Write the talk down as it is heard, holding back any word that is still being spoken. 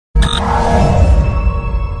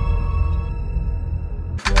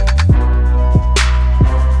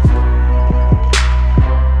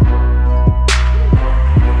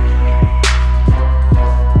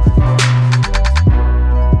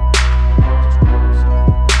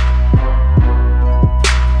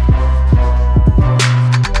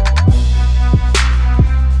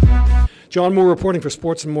John Moore reporting for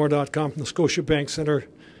sportsandmore.com from the Scotiabank Centre.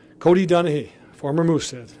 Cody Donaghey, former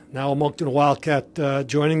Moosehead, now a Moncton Wildcat,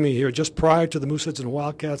 joining me here just prior to the Mooseheads and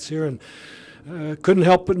Wildcats here. And couldn't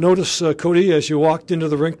help but notice, Cody, as you walked into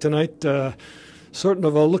the rink tonight, sort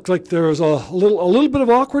of looked like there was a little bit of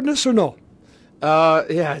awkwardness, or no?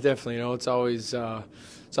 Yeah, definitely. It's always a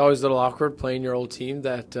little awkward playing your old team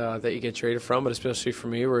that you get traded from, but especially for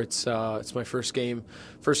me, where it's my first game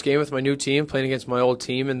with my new team, playing against my old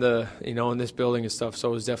team in in this building and stuff. So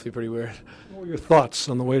it was definitely pretty weird. What were your thoughts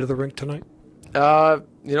on the way to the rink tonight? I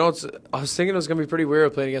was thinking it was going to be pretty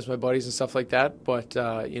weird playing against my buddies and stuff like that, but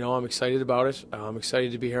I'm excited about it. I'm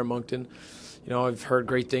excited to be here in Moncton. I've heard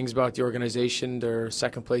great things about the organization. They're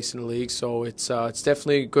second place in the league, so it's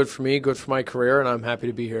definitely good for me, good for my career, and I'm happy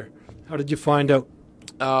to be here. How did you find out?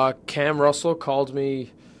 Cam Russell called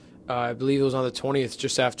me, I believe it was on the 20th,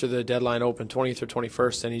 just after the deadline opened, 20th or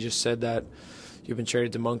 21st, and he just said that you've been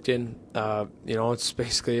traded to Moncton. It's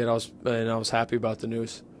basically it. I was happy about the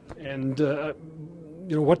news. And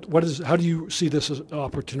how do you see this as an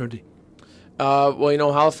opportunity?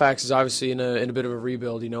 Halifax is obviously in a bit of a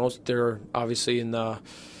rebuild. They're obviously in the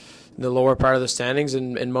lower part of the standings,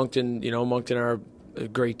 and Moncton are a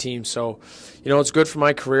great team. So, it's good for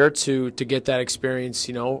my career to get that experience.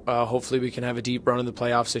 Hopefully we can have a deep run in the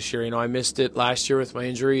playoffs this year. I missed it last year with my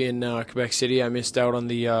injury in Quebec City. I missed out on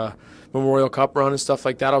the Memorial Cup run and stuff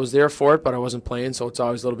like that. I was there for it, but I wasn't playing, so it's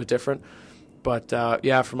always a little bit different. But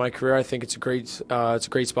for my career, I think it's a great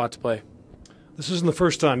spot to play. This isn't the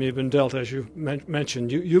first time you've been dealt, as you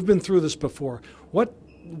mentioned. You've been through this before. What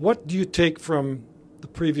do you take from the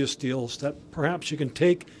previous deals that perhaps you can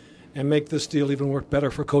take and make this deal even work better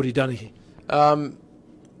for Cody Donaghey?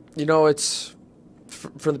 It's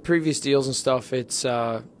for the previous deals and stuff. It's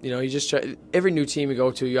you just try, every new team you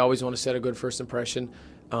go to, you always want to set a good first impression.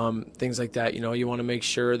 Things like that. You want to make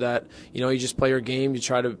sure that you just play your game. You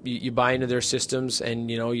try to you buy into their systems, and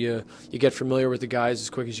you get familiar with the guys as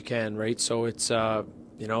quick as you can, right? So it's I'm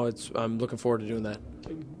looking forward to doing that.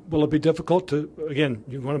 Will it be difficult to, again,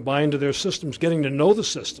 you want to buy into their systems, getting to know the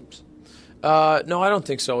systems? No, I don't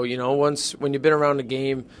think so. When you've been around the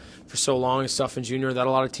game for so long and stuff in junior, that a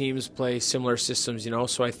lot of teams play similar systems.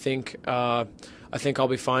 So I think I'll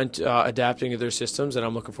be fine adapting to their systems, and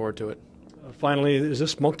I'm looking forward to it. Finally, is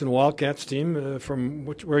this Moncton Wildcats team from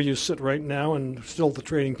where you sit right now, and still the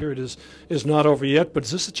trading period is not over yet, but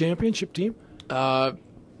is this a championship team? I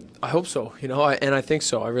hope so, and I think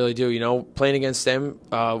so. I really do. Playing against them,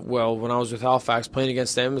 when I was with Halifax, playing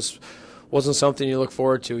against them wasn't something you look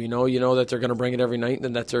forward to. You know that they're going to bring it every night,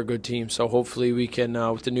 and that they're a good team. So hopefully we can,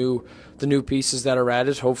 with the new pieces that are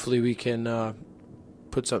added, hopefully we can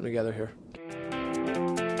put something together here.